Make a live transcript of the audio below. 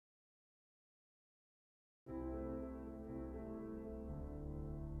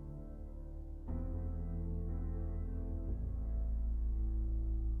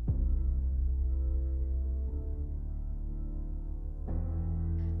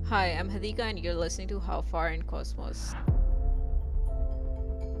Hi, I'm Hadika, and you're listening to How Far in Cosmos.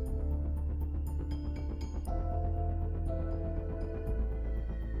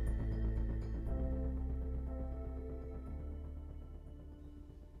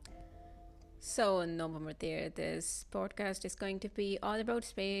 So, November there, this podcast is going to be all about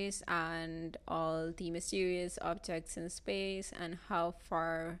space and all the mysterious objects in space and how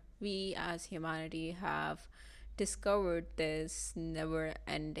far we as humanity have discovered this never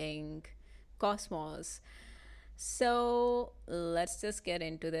ending cosmos. So, let's just get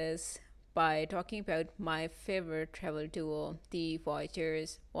into this by talking about my favorite travel duo, the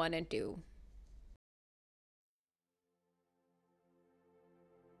Voyagers 1 and 2.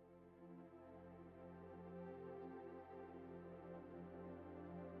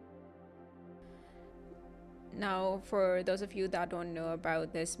 Now, for those of you that don't know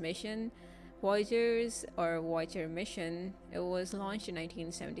about this mission, Voyager mission, it was launched in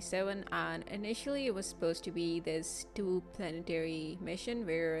 1977, and initially it was supposed to be this two-planetary mission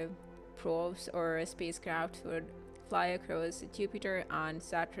where probes or spacecraft would fly across Jupiter and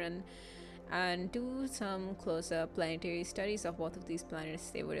Saturn and do some close-up planetary studies of both of these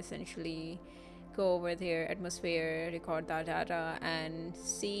planets. They would essentially go over their atmosphere, record that data, and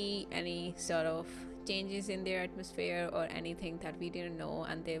see any sort of changes in their atmosphere or anything that we didn't know,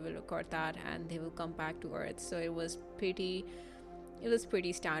 and they will record that and they will come back to Earth. So it was pretty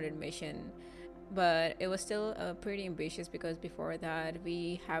standard mission, but it was still pretty ambitious because before that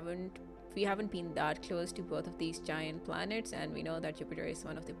we haven't been that close to both of these giant planets, and we know that Jupiter is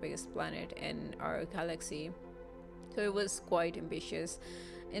one of the biggest planet in our galaxy. So it was quite ambitious.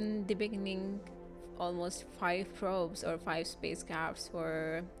 In the beginning, almost five probes or five spacecrafts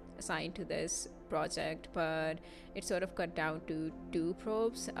were assigned to this project, but it sort of cut down to two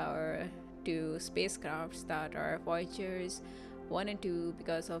probes or two spacecrafts that are Voyagers 1 and 2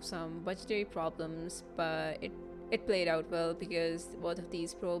 because of some budgetary problems, but it played out well because both of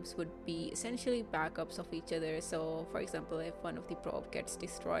these probes would be essentially backups of each other. So for example, if one of the probe gets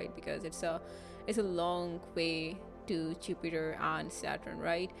destroyed, because it's a long way to Jupiter and Saturn,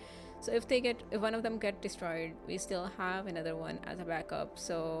 right? So if one of them get destroyed, we still have another one as a backup.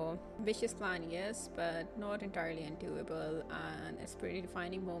 So ambitious plan, yes, but not entirely undoable, and it's a pretty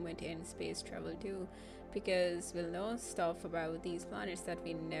defining moment in space travel too, because we'll know stuff about these planets that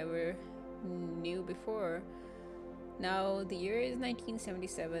we never knew before. Now, the year is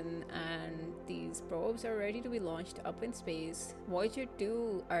 1977, and these probes are ready to be launched up in space. Voyager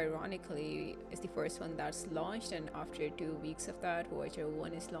 2, ironically, is the first one that's launched, and after 2 weeks of that, Voyager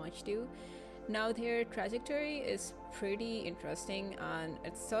 1 is launched too. Now, their trajectory is pretty interesting, and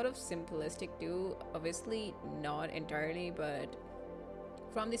it's sort of simplistic too. Obviously, not entirely, but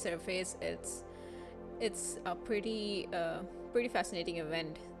from the surface, it's a pretty fascinating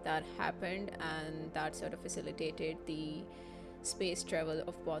event that happened, and that sort of facilitated the space travel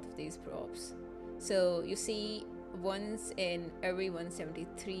of both of these probes. So you see, once in every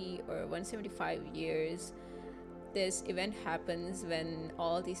 173 or 175 years, this event happens when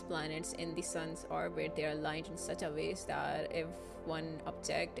all these planets in the sun's orbit, they are aligned in such a way that if one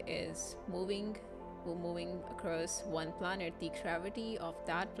object is moving across one planet, the gravity of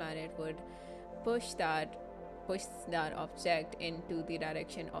that planet would push that push that object into the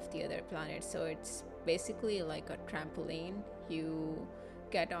direction of the other planet. So it's basically like a trampoline. You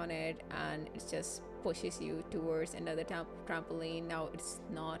get on it and it just pushes you towards another trampoline. Now, it's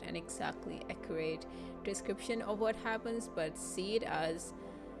not an exactly accurate description of what happens, but see it as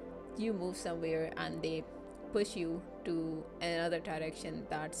you move somewhere and they push you to another direction.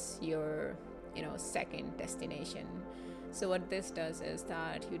 That's your second destination. So what this does is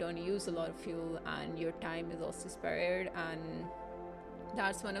that you don't use a lot of fuel and your time is also spared, and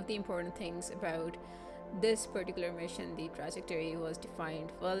that's one of the important things about this particular mission. The trajectory was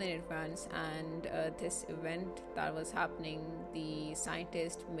defined well in advance, and this event that was happening, the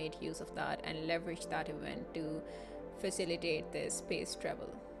scientists made use of that and leveraged that event to facilitate this space travel.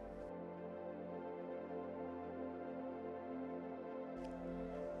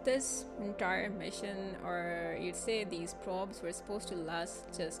 This entire mission, or you'd say these probes, were supposed to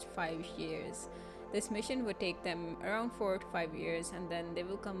last just 5 years. This mission would take them around 4 to 5 years, and then they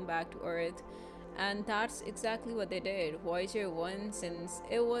will come back to Earth. And that's exactly what they did. Voyager 1, since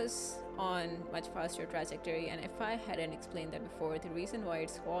it was on much faster trajectory, and if I hadn't explained that before, the reason why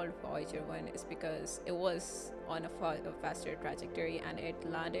it's called Voyager 1 is because it was on a faster trajectory, and it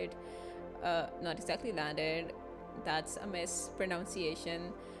landed, not exactly landed, that's a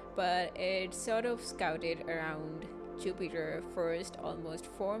mispronunciation, but it sort of scouted around Jupiter first almost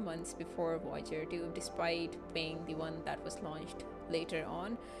 4 months before Voyager 2, despite being the one that was launched later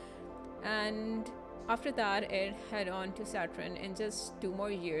on. And after that, it head on to Saturn in just 2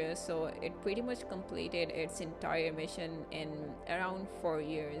 more years, so it pretty much completed its entire mission in around 4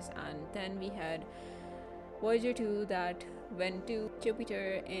 years. And then we had Voyager 2 that went to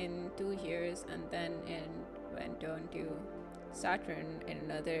Jupiter in 2 years, and then it went on to Saturn in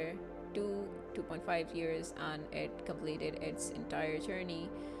another 2.5 years, and it completed its entire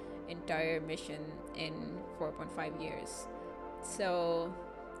mission in 4.5 years. So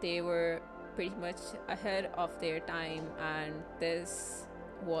they were pretty much ahead of their time, and this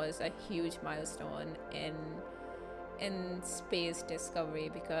was a huge milestone in space discovery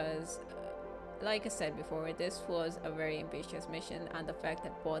because like I said before, this was a very ambitious mission, and the fact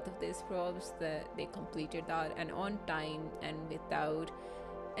that both of these probes that they completed that and on time and without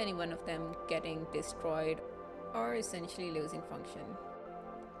any one of them getting destroyed or essentially losing function.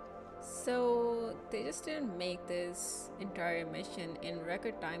 So they just didn't make this entire mission in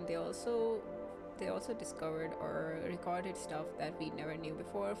record time. They also discovered or recorded stuff that we never knew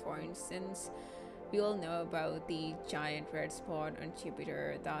before. For instance, we all know about the giant red spot on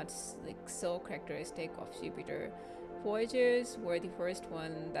Jupiter that's like so characteristic of Jupiter. Voyagers were the first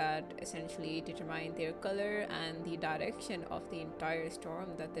one that essentially determined their color and the direction of the entire storm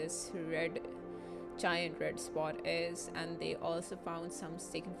that this giant red spot is, and they also found some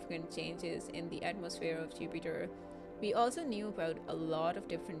significant changes in the atmosphere of Jupiter. We also knew about a lot of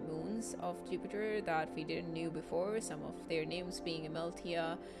different moons of Jupiter that we didn't know before, some of their names being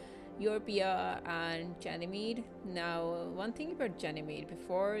Amalthea, Europea, and Ganymede. Now, one thing about Ganymede,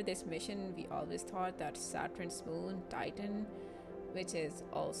 before this mission, we always thought that Saturn's moon, Titan, which is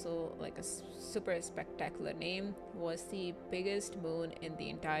also like a super spectacular name, was the biggest moon in the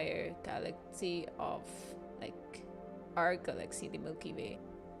entire galaxy of like our galaxy, the Milky Way.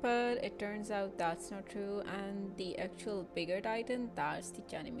 But it turns out that's not true, and the actual bigger Titan, that's the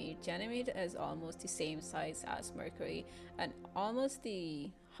Ganymede. Ganymede is almost the same size as Mercury and almost the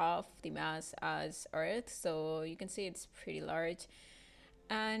half the mass as Earth, so you can see it's pretty large.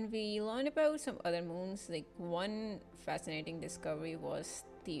 And we learned about some other moons. Like one fascinating discovery was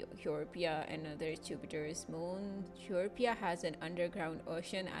the Europea, another Jupiter's moon. Europea has an underground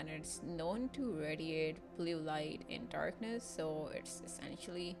ocean and it's known to radiate blue light in darkness, so it's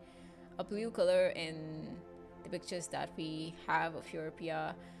essentially a blue color in the pictures that we have of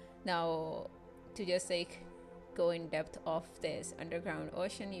Europea. Now, to just like go in depth of this underground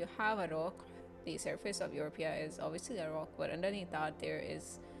ocean, you have a rock. The surface of Europea is obviously a rock, but underneath that there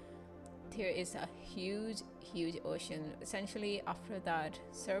is a huge ocean. Essentially, after that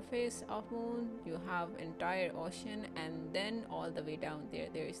surface of moon, you have entire ocean, and then all the way down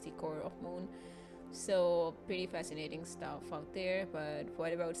there is the core of moon. So pretty fascinating stuff out there. But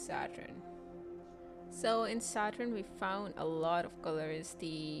what about Saturn? So in Saturn, we found a lot of colors.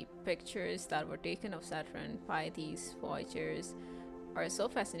 The pictures that were taken of Saturn by these Voyagers are so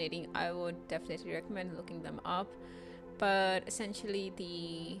fascinating. I would definitely recommend looking them up. But essentially,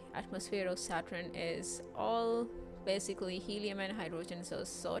 the atmosphere of Saturn is all basically helium and hydrogen,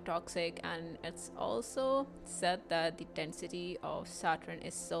 so toxic. And it's also said that the density of Saturn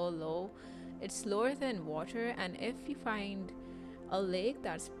is so low, it's lower than water. And if you find a lake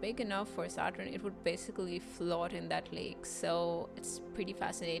that's big enough for Saturn, it would basically float in that lake. So it's pretty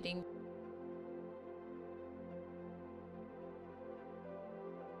fascinating.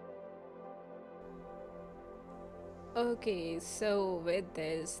 Okay, so with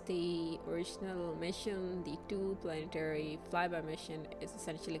this, the original mission, the two-planetary flyby mission, is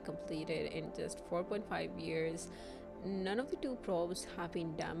essentially completed in just 4.5 years. None of the two probes have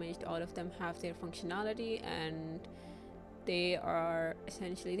been damaged. All of them have their functionality, and they have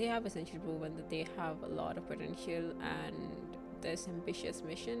essentially proven that they have a lot of potential, and this ambitious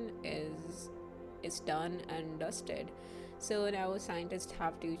mission is done and dusted. So now scientists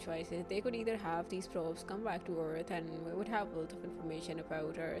have two choices. They could either have these probes come back to Earth and we would have a lot of information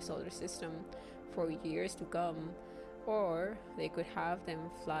about our solar system for years to come, or they could have them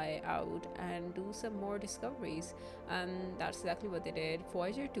fly out and do some more discoveries. And that's exactly what they did.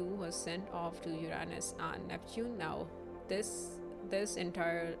 Voyager 2 was sent off to Uranus and Neptune. Now the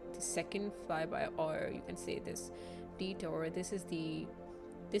second flyby, or you can say this detour, this is the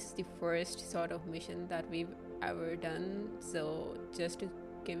first sort of mission that we've ever done. So just to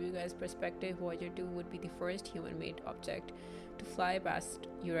give you guys perspective, Voyager 2 would be the first human-made object to fly past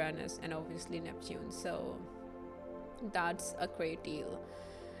Uranus and obviously Neptune. So that's a great deal.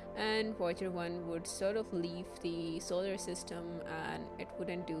 And Voyager 1 would sort of leave the solar system and it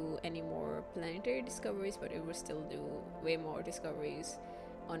wouldn't do any more planetary discoveries, but it would still do way more discoveries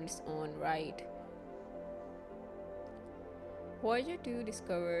on its own right. Voyager 2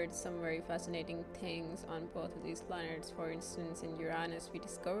 discovered some very fascinating things on both of these planets. For instance, in Uranus, we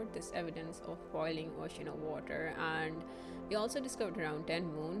discovered this evidence of boiling ocean of water, and we also discovered around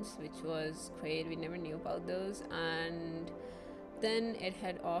 10 moons, which was great. We never knew about those. And then it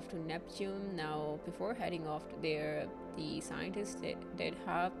head off to Neptune. Now, before heading off to there, the scientists did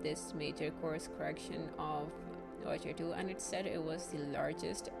have this major course correction of Voyager 2, and it said it was the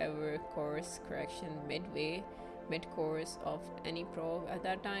largest ever course correction mid course of any probe at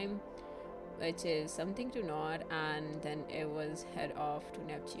that time, which is something to note. And then it was head off to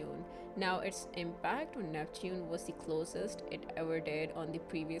Neptune. Now, its impact on Neptune was the closest it ever did on the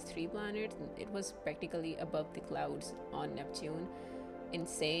previous three planets. It was practically above the clouds on Neptune.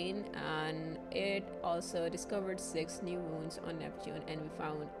 Insane. And it also discovered 6 new moons on Neptune, and we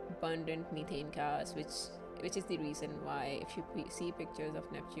found abundant methane gas, which is the reason why if you see pictures of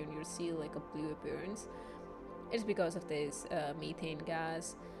Neptune, you'll see like a blue appearance. It's because of this methane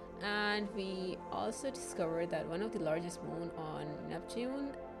gas. And we also discovered that one of the largest moon on Neptune,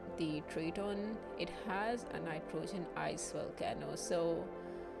 the Triton, it has a nitrogen ice volcano. So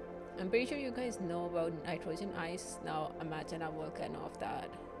I'm pretty sure you guys know about nitrogen ice. Now imagine a volcano of that.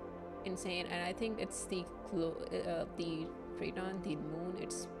 Insane. And I think it's the Triton, the moon,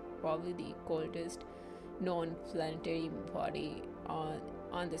 it's probably the coldest known planetary body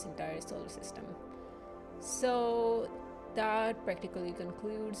on this entire solar system. So that practically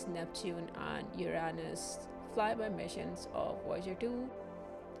concludes Neptune and Uranus flyby missions of Voyager 2.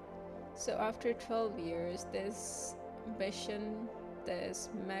 So after 12 years, this mission, this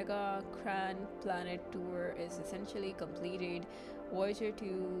mega grand planet tour is essentially completed. Voyager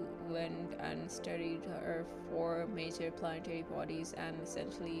 2 went and studied our 4 major planetary bodies and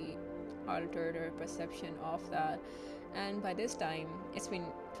essentially altered our perception of that. And by this time, it's been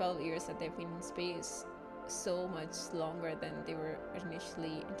 12 years that they've been in space, so much longer than they were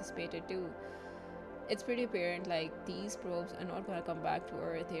initially anticipated to. It's pretty apparent like these probes are not going to come back to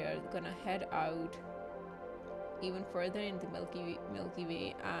Earth. They are going to head out even further in the Milky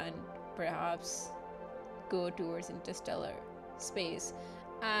Way and perhaps go towards interstellar space.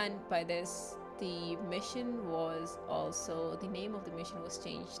 And by this, the mission was also, the name of the mission was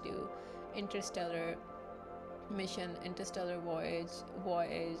changed to Interstellar Mission, Interstellar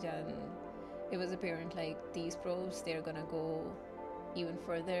Voyage, and it was apparent like these probes, they're gonna go even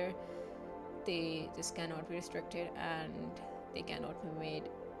further. They just cannot be restricted and they cannot be made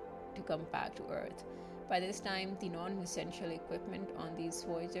to come back to Earth. By this time, the non-essential equipment on these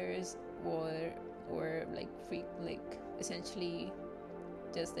Voyagers were like free, like essentially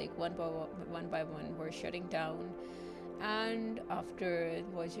just like one by one were shutting down. And after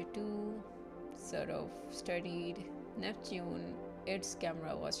Voyager 2 sort of studied Neptune, its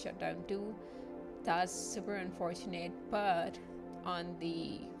camera was shut down too. That's super unfortunate, but on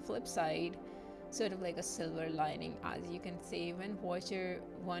the flip side, sort of like a silver lining, as you can say, when Voyager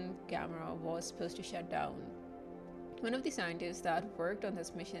 1 camera was supposed to shut down, one of the scientists that worked on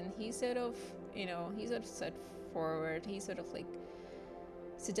this mission, he sort of set forward, he sort of like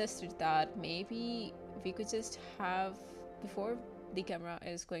suggested that maybe we could just have, before the camera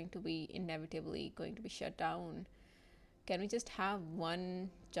is going to be inevitably going to be shut down, can we just have one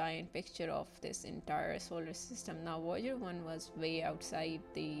giant picture of this entire solar system? Now, Voyager 1 was way outside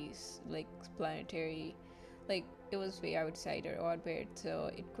the like planetary, like it was way outside our orbit,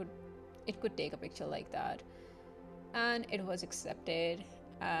 so it could take a picture like that, and it was accepted.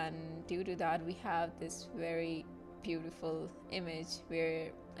 And due to that, we have this very beautiful image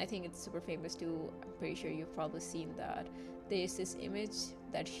where I think it's super famous too. I'm pretty sure you've probably seen that. There's this image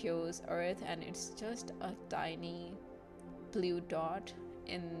that shows Earth, and it's just a tiny blue dot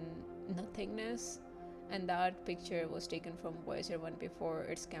in nothingness, and that picture was taken from Voyager 1 before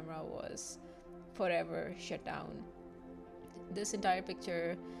its camera was forever shut down. This entire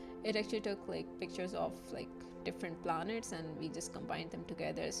picture, it actually took like pictures of like different planets, and we just combined them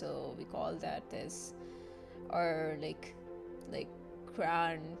together, so we call that this our like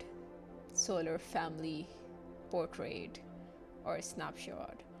grand solar family portrait or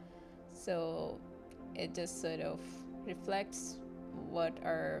snapshot. So it just sort of reflects what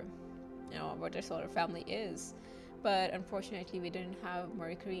our solar family is. But unfortunately, we didn't have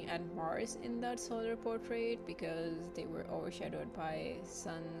Mercury and Mars in that solar portrait because they were overshadowed by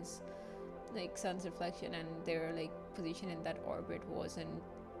sun's reflection, and their like position in that orbit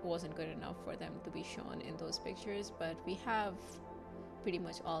wasn't good enough for them to be shown in those pictures. But we have pretty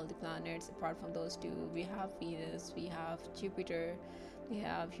much all the planets apart from those two. We have Venus, we have Jupiter, we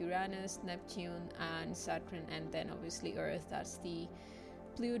have Uranus, Neptune, and Saturn, and then obviously Earth. That's the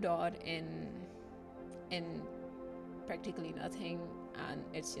blue dot in practically nothing, and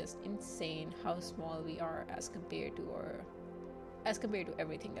it's just insane how small we are as compared to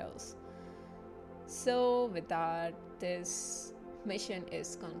everything else. So with that, this mission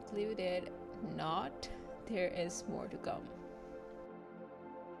is concluded. Not, there is more to come.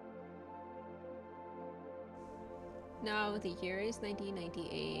 Now the year is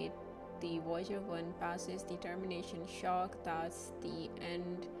 1998. The Voyager 1 passes the termination shock. That's the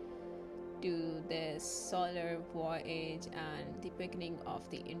end to this solar voyage and the beginning of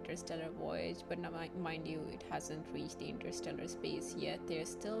the interstellar voyage. But now, mind you, it hasn't reached the interstellar space yet. There's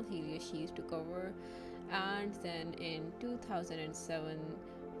still heliosheath to cover. And then in 2007,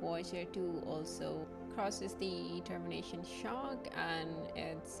 Voyager 2 also crosses the termination shock, and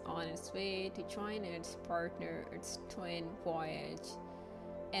it's on its way to join its partner, its twin Voyage,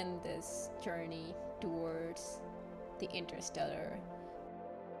 in this journey towards the interstellar.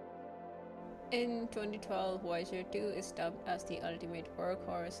 In 2012, Voyager 2 is dubbed as the ultimate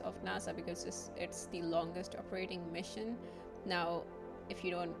workhorse of NASA because it's the longest operating mission. Now, if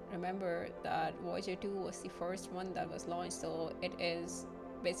you don't remember, that Voyager 2 was the first one that was launched, so it is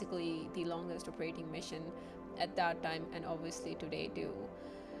basically the longest operating mission at that time, and obviously today too.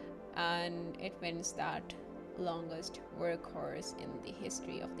 And it wins that longest workhorse in the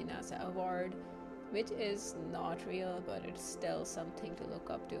history of the NASA award, which is not real, but it's still something to look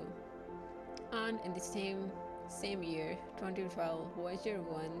up to. And in the same year, 2012, Voyager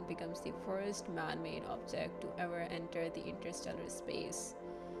 1 becomes the first man-made object to ever enter the interstellar space.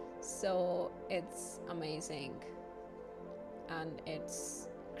 So it's amazing, and it's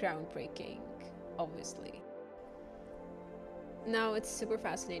groundbreaking, obviously. Now it's super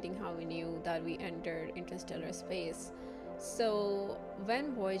fascinating how we knew that we entered interstellar space. So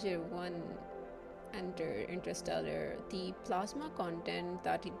when Voyager 1 entered interstellar, the plasma content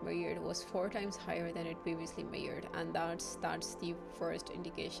that it measured was 4 times higher than it previously measured, and that's the first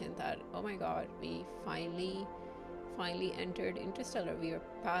indication that, oh my god, we finally entered interstellar. We are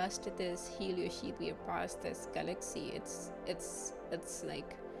past this heliosheath, we are past this galaxy. It's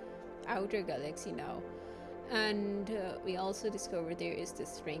like outer galaxy now. And we also discovered there is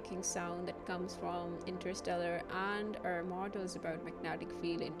this ranking sound that comes from interstellar, and our models about magnetic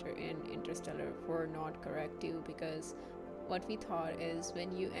field in interstellar were not correct too, because what we thought is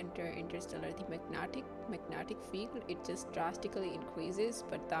when you enter interstellar, the magnetic field, it just drastically increases,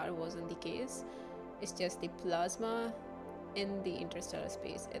 but that wasn't the case. It's just the plasma in the interstellar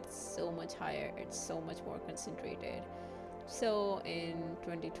space, it's so much higher, it's so much more concentrated. So in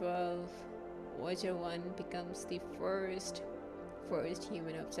 2012, Voyager 1 becomes the first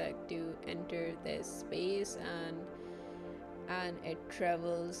human object to enter this space, and it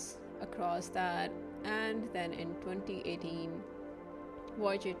travels across that. And then in 2018,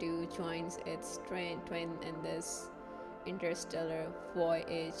 Voyager 2 joins its twin in this interstellar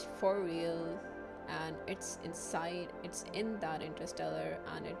voyage for real, and it's in that interstellar,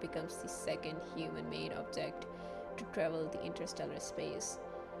 and it becomes the second human-made object to travel the interstellar space,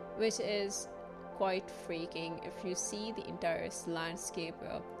 which is quite freaking. If you see the entire landscape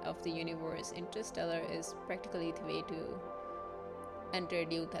of the universe, interstellar is practically the way to enter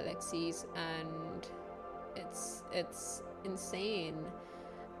new galaxies, and it's insane.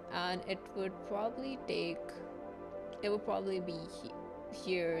 And it would probably be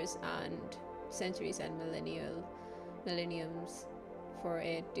years and centuries and millenniums for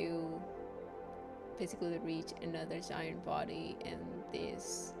it to basically reach another giant body in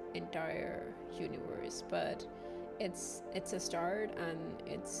this entire universe. But it's a start, and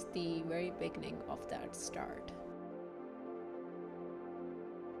it's the very beginning of that start.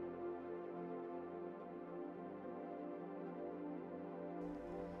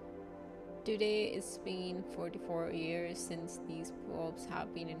 Today it's been 44 years since these probes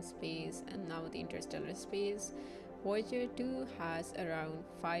have been in space, and now the interstellar space. Voyager 2 has around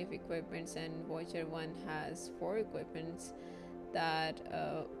 5 equipments, and Voyager 1 has 4 equipments that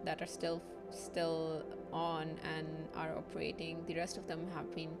are still on and are operating. The rest of them have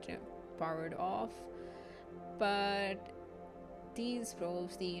been powered off. But these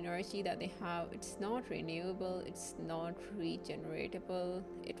probes, the energy that they have, it's not renewable, it's not regeneratable.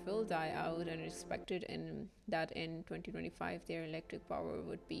 It will die out, and it's expected that in 2025 their electric power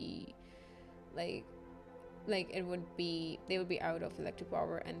would be like they would be out of electric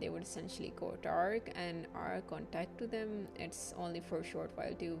power, and they would essentially go dark. And our contact to them, it's only for a short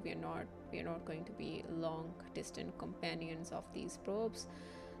while too. We are not going to be long distant companions of these probes.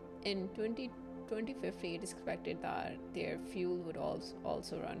 In 2050, it is expected that their fuel would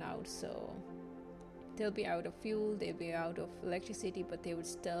also run out, so they'll be out of fuel, they'll be out of electricity, but they would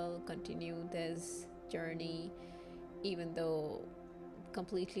still continue this journey even though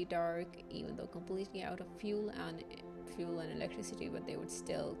completely dark, even though completely out of fuel and electricity, but they would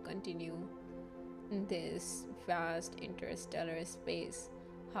still continue in this vast interstellar space.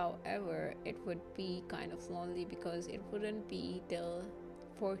 However, it would be kind of lonely because it wouldn't be till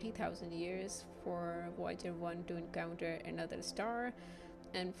 40,000 years for Voyager 1 to encounter another star,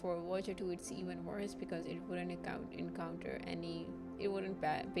 and for Voyager 2 it's even worse because it wouldn't encounter any, it wouldn't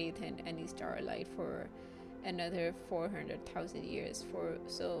bathe in any starlight for another 400,000 years. For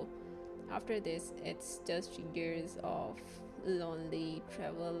so after this it's just years of lonely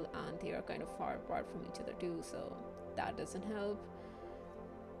travel, and they are kind of far apart from each other too, so that doesn't help.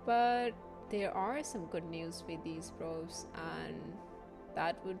 But there are some good news with these probes, and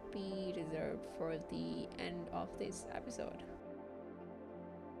that would be reserved for the end of this episode.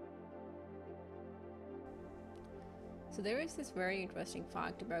 So there is this very interesting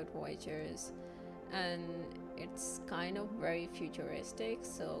fact about Voyagers, and it's kind of very futuristic,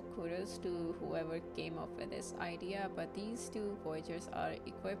 so kudos to whoever came up with this idea. But these two Voyagers are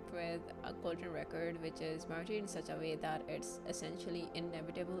equipped with a golden record, which is mounted in such a way that it's essentially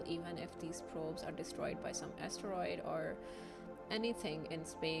inevitable, even if these probes are destroyed by some asteroid or anything in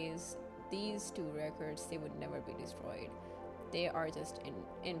space. These two records, they would never be destroyed. They are just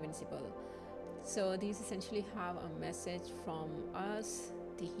invincible. So these essentially have a message from us,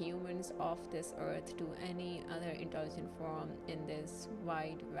 the humans of this earth, to any other intelligent form in this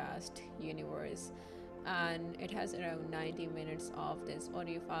wide, vast universe. And it has around 90 minutes of this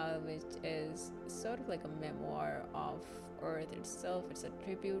audio file, which is sort of like a memoir of Earth itself. It's a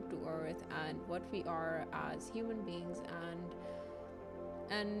tribute to Earth and what we are as human beings,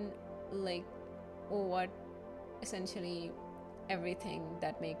 and like what essentially everything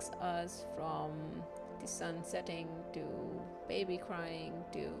that makes us, from the sun setting to baby crying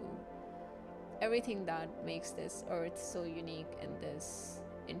to everything that makes this earth so unique in this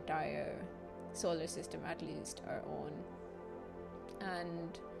entire solar system, at least our own.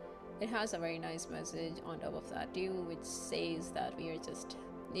 And it has a very nice message on top of that too, which says that we are just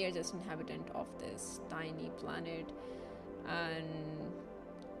inhabitant of this tiny planet, and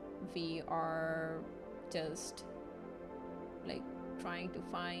we are just like trying to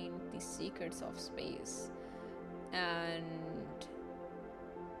find the secrets of space. And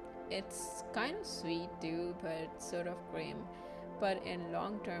it's kind of sweet too, but sort of grim. But in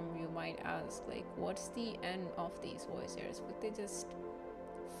long term, you might ask, like, what's the end of these Voyagers? Would they just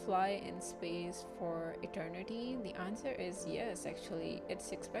fly in space for eternity? The answer is yes. Actually,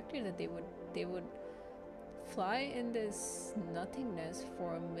 it's expected that they would fly in this nothingness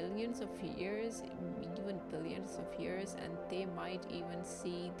for millions of years, even billions of years, and they might even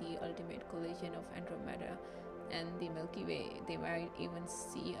see the ultimate collision of Andromeda and the Milky Way. They might even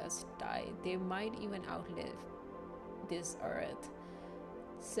see us die. They might even outlive this Earth.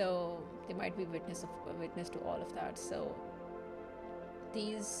 So they might be witness to all of that. So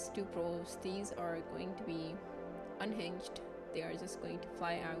these two probes, these are going to be unhinged. They are just going to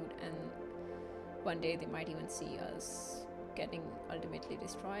fly out, and one day they might even see us getting ultimately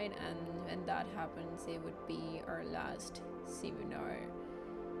destroyed, and when that happens, they would be our last souvenir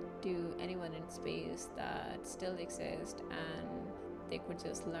to anyone in space that still exists, and they could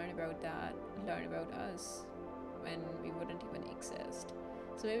just learn about us when we wouldn't even exist.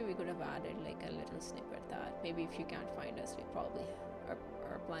 So maybe we could have added like a little snippet that maybe if you can't find us,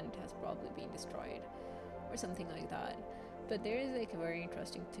 our planet has probably been destroyed or something like that. But there is like a very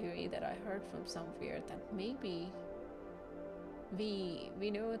interesting theory that I heard from somewhere that maybe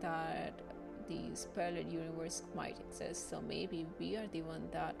we know that these parallel universe might exist, so maybe we are the one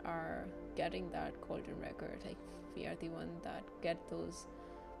that are getting that golden record. Like we are the one that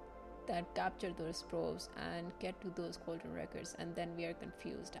capture those probes and get to those golden records, and then we are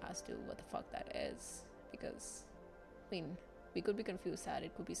confused as to what the fuck that is. Because I mean, we could be confused that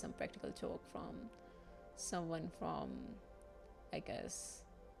it could be some practical joke from someone from, I guess,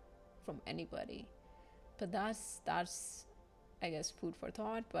 from anybody. But that's I guess food for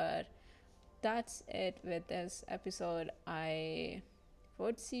thought. But that's it with this episode. I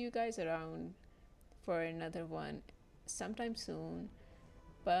would see you guys around for another one sometime soon.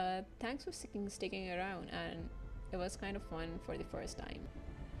 But thanks for sticking around, and it was kind of fun for the first time.